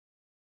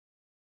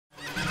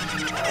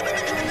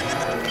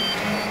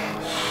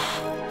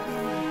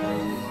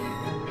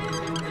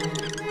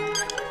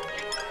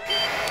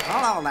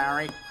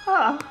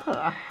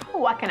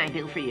What can I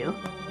do for you?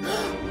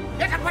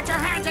 You can put your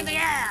hands in the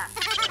air!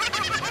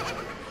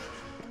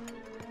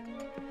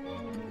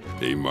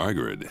 Hey,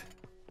 Margaret.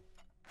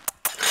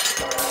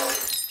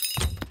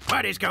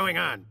 What is going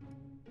on?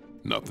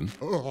 Nothing.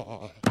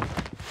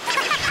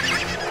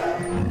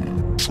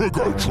 Trick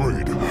or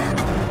treat.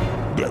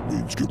 That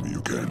means give me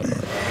your candy.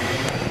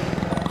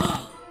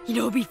 You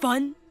know, it'd be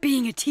fun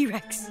being a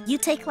T-Rex. You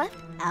take left,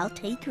 I'll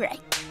take right.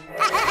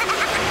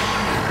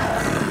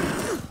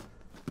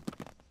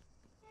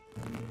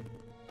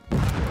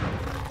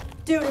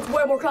 Dude, it's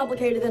way more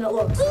complicated than it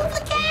looks. Move the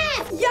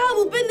calf! Yeah,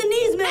 we'll bend the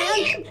knees,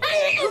 man.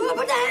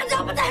 Put the hands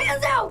out, put the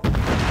hands out! Come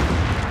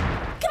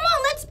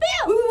on, let's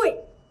build! Wait.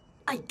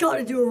 I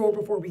gotta do a roll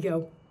before we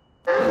go.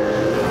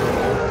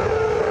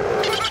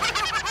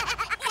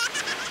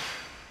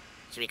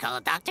 Should we call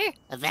a doctor,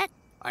 a vet,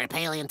 or a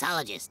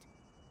paleontologist?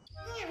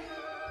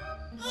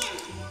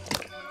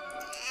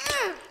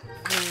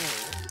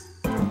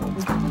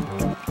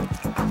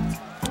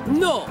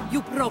 No,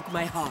 you broke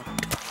my heart.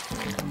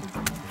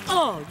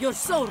 Oh, you're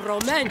so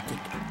romantic.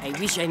 I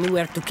wish I knew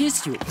where to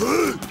kiss you.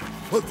 Hey,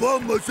 I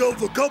found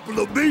myself a couple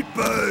of meat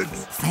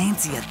bags.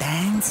 Fancy a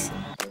dance?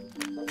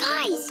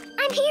 Guys,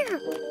 I'm here.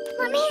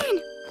 Let me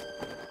in.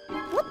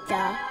 What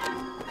the?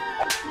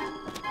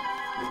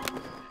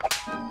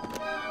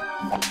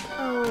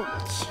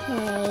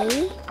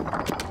 Okay.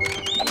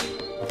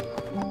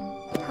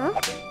 Huh?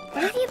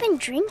 What have you been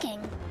drinking?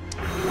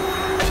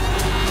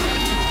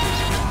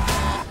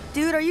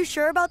 Dude, are you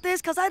sure about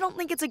this? Because I don't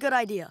think it's a good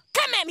idea.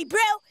 Come at me, bro.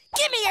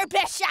 Give me your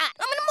best shot.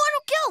 I'm an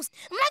immortal ghost.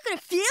 I'm not going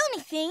to feel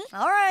anything.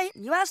 All right,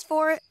 you asked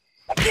for it.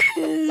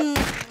 I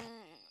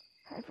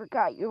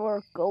forgot you were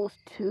a ghost,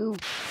 too.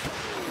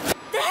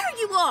 There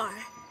you are.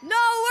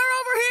 No, we're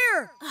over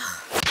here.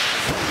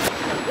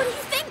 What are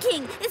you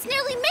thinking? It's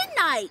nearly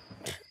midnight.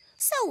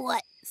 So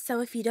what? So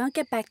if you don't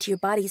get back to your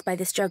bodies by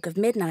the stroke of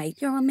midnight,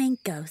 you'll remain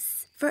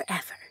ghosts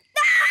forever.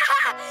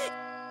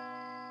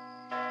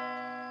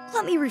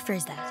 Let me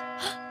rephrase that.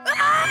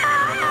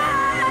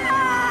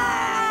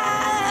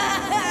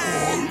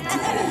 All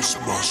ghosts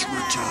must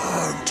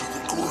return to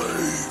the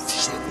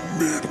graves at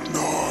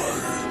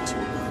midnight.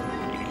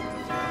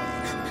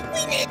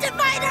 We need to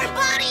find our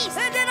bodies.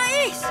 And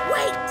Anais!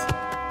 Wait.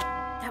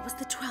 That was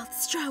the 12th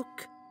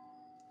stroke.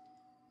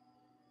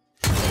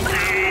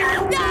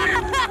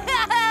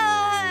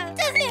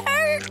 Does it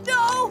hurt?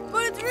 No,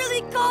 but it's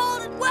really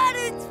cold and wet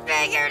and its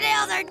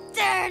fingernails are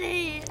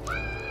dirty.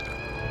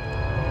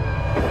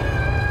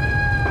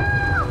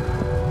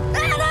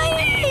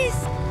 Anais!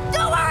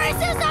 Don't worry,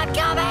 sis, I'm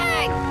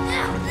coming!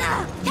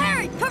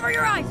 Harry, cover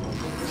your eyes.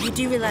 You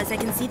do realize I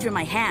can see through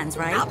my hands,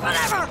 right? Oh,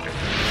 whatever!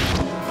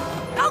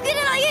 Go get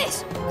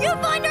Anais! You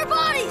find our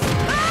bodies!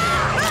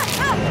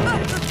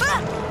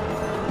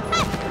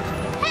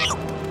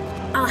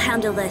 I'll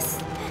handle this.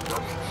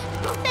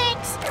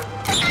 Thanks.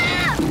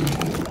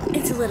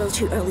 It's a little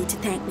too early to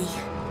thank me.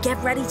 Get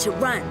ready to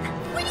run.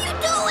 What are you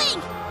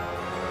doing?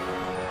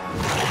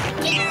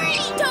 Gary!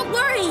 Don't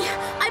worry.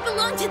 I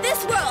belong to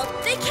this world.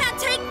 They can't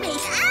take me.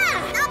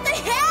 Not the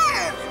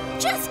hair.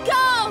 Just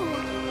go.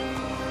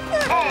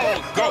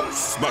 All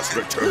ghosts must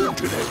return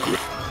to their graves.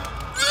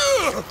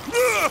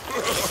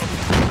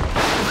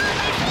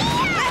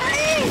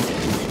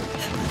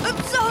 I'm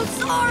so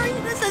sorry.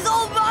 This is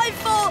all my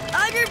fault.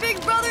 I'm your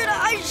big brother, and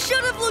I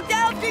should have looked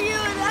after you,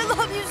 and I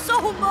love you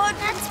so much.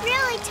 That's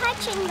really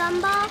touching,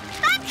 Gumball.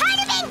 I'm kind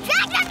of being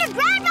dragged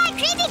underground by a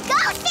creepy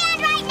ghost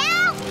stand right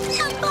now.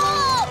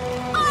 Gumball!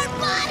 Our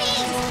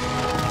bodies!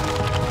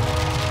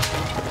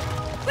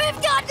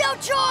 We've got no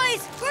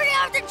choice. We're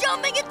gonna have to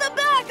jump and get them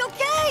back,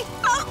 okay?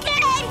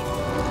 Okay.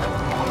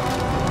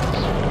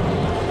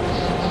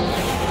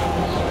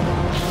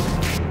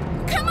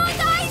 Come on,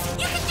 guys!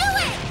 You can do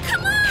it!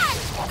 Come on!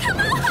 Come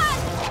on!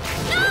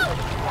 No!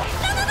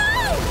 No, no, no!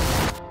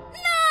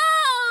 No!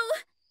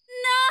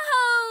 No!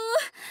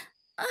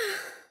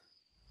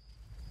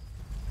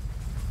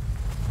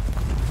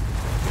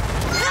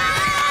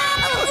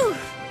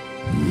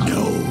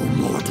 No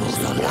mortals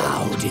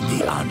allowed in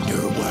the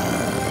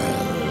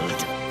underworld.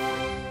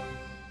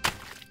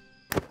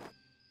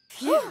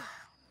 Phew.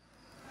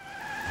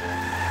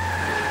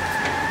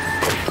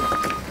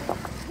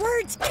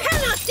 Words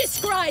cannot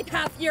describe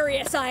how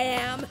furious I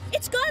am.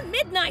 It's gone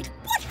midnight.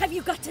 What have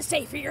you got to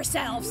say for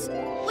yourselves?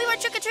 We were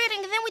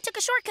trick-or-treating, and then we took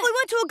a shortcut. We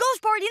went to a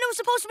ghost party, and it was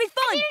supposed to be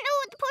fun. I didn't know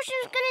what the potion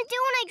was gonna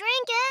do when I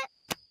drank it.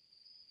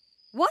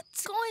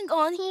 What's going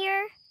on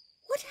Here.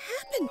 What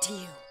happened to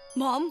you?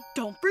 Mom,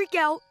 don't freak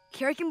out.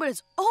 Carrie can put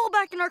us all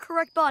back in our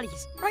correct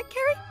bodies. Right,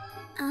 Carrie?